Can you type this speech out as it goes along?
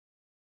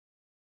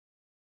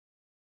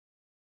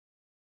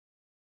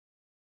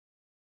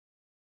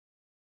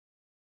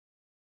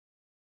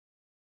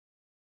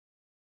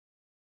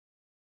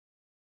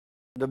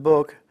the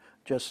book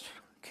just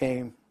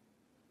came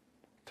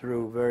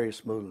through very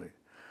smoothly.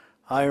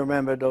 I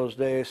remember those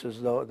days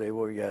as though they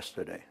were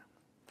yesterday.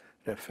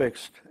 They're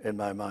fixed in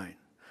my mind.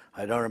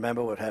 I don't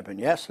remember what happened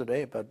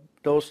yesterday, but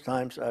those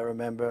times I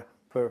remember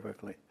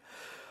perfectly.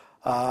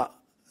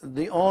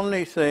 The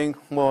only thing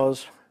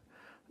was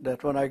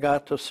that when I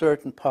got to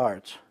certain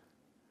parts,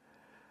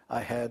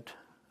 I had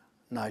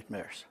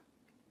nightmares.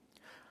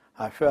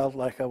 I felt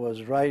like I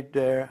was right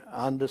there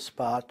on the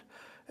spot,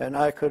 and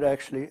I could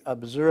actually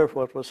observe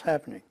what was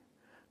happening,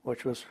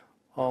 which was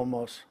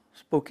almost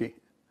spooky.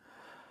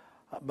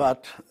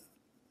 But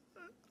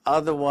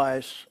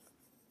otherwise,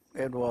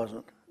 it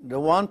wasn't. The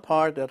one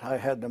part that I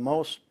had the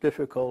most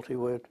difficulty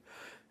with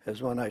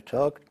is when I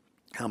talked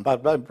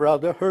about my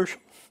brother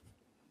Herschel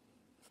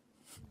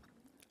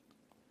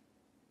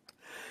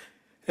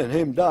and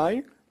him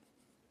dying.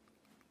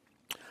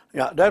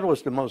 Yeah, that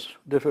was the most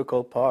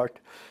difficult part.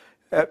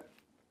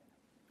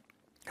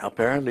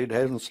 Apparently it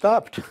hasn't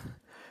stopped.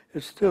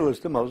 It still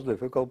is the most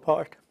difficult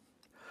part.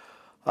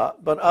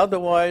 But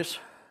otherwise,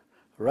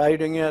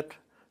 writing it,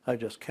 I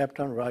just kept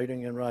on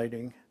writing and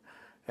writing.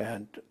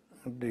 And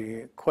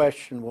the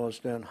question was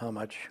then how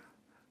much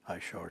I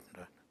shortened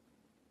it.